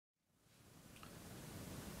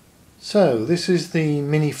So this is the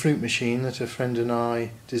mini fruit machine that a friend and I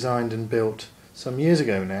designed and built some years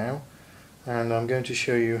ago now, and I'm going to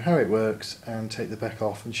show you how it works and take the back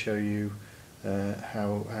off and show you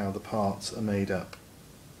how the parts are made up.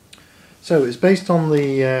 So it's based on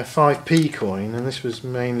the 5p coin, and this was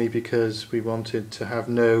mainly because we wanted to have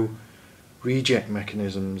no reject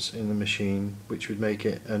mechanisms in the machine which would make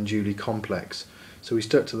it unduly complex. So we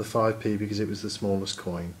stuck to the 5p because it was the smallest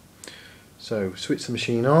coin. So switch the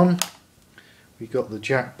machine on. We got the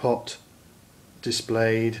jackpot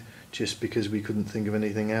displayed just because we couldn't think of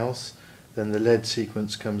anything else. Then the LED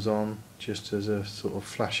sequence comes on just as a sort of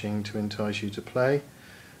flashing to entice you to play,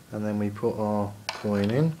 and then we put our coin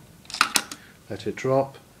in, let it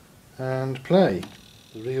drop and play.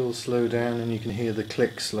 The reels slow down and you can hear the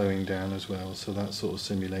click slowing down as well, so that sort of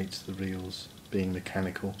simulates the reels being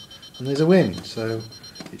mechanical. And there's a win, so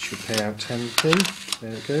it should pay out 10p.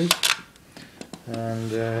 There it goes. And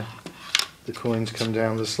the coins come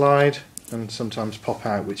down the slide and sometimes pop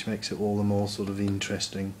out, which makes it all the more sort of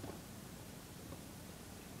interesting.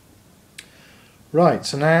 Right,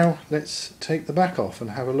 so now let's take the back off and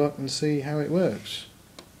have a look and see how it works.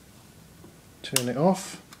 Turn it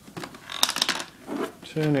off,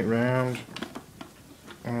 turn it round,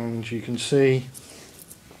 and you can see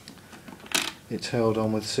it's held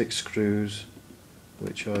on with 6 screws,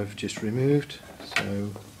 which I've just removed.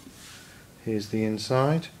 So here's the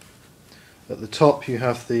inside. At the top you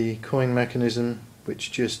have the coin mechanism,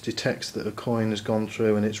 which just detects that a coin has gone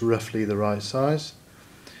through and it's roughly the right size.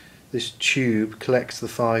 This tube collects the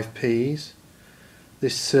 5p's.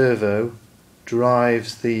 This servo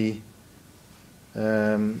drives the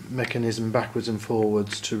mechanism backwards and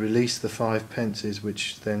forwards to release the 5 pences,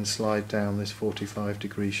 which then slide down this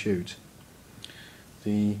 45-degree chute.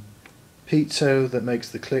 The piezo that makes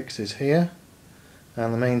the clicks is here,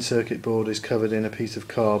 and the main circuit board is covered in a piece of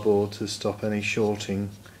cardboard to stop any shorting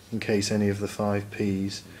in case any of the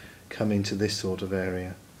 5p's come into this sort of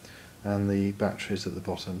area. And the batteries at the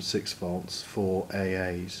bottom, 6 volts, 4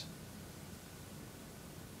 AAs.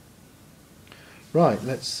 Right,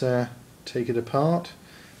 let's take it apart.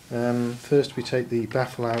 First we take the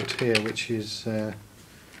baffle out here, which is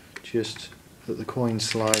just that the coins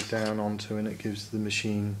slide down onto, and it gives the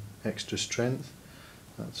machine extra strength.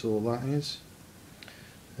 That's all that is.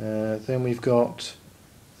 Then we've got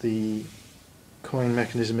the coin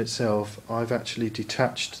mechanism itself. I've actually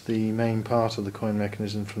detached the main part of the coin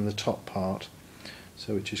mechanism from the top part,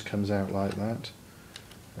 so it just comes out like that.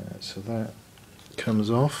 So that comes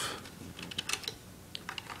off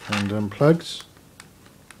and unplugs.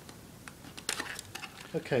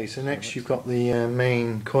 Okay, so next you've got the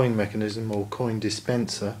main coin mechanism or coin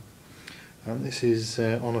dispenser, and this is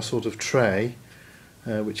on a sort of tray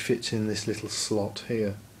which fits in this little slot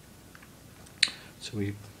here. So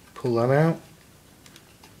we pull that out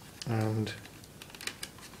and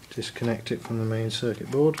disconnect it from the main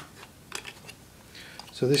circuit board.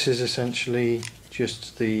 So this is essentially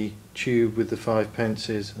just the tube with the 5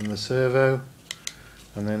 pences and the servo,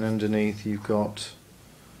 and then underneath you've got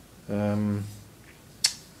the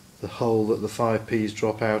hole that the 5p's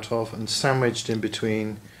drop out of, and sandwiched in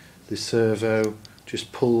between the servo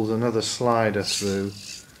just pulls another slider through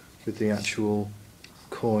with the actual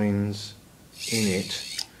coins in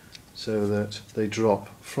it, so that they drop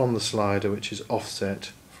from the slider, which is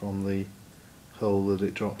offset from the hole that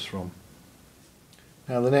it drops from.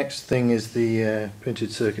 Now the next thing is the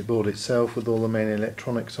printed circuit board itself with all the main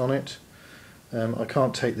electronics on it. I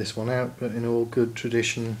can't take this one out, but in all good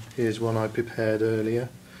tradition, here's one I prepared earlier.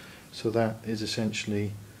 So that is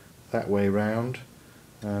essentially that way round,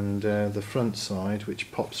 and the front side,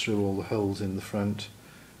 which pops through all the holes in the front,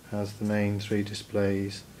 has the main 3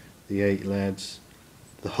 displays, the 8 LEDs,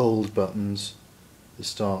 the hold buttons, the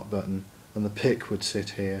start button, and the pick would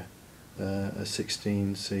sit here, a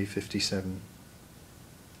 16C57.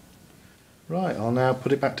 Right, I'll now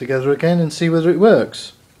put it back together again and see whether it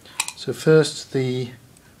works. So first the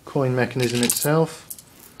coin mechanism itself.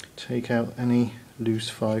 Take out any loose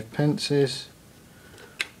 5 pences,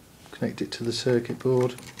 connect it to the circuit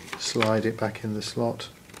board, slide it back in the slot.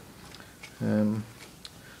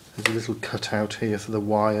 There's a little cutout here for the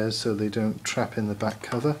wires so they don't trap in the back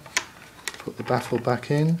cover. Put the baffle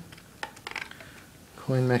back in,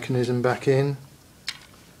 coin mechanism back in,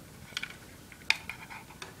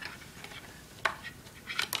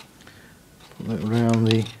 put that around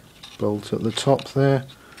the bolt at the top there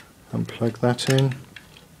and plug that in.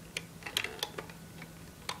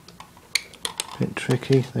 Bit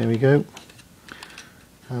tricky, there we go.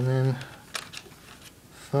 And then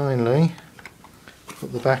finally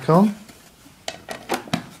put the back on,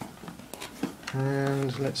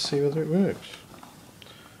 and let's see whether it works.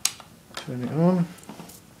 Turn it on,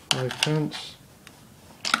 5/10.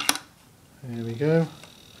 There we go.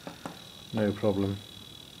 No problem.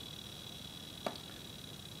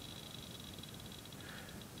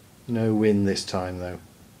 No win this time though.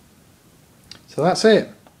 So that's it.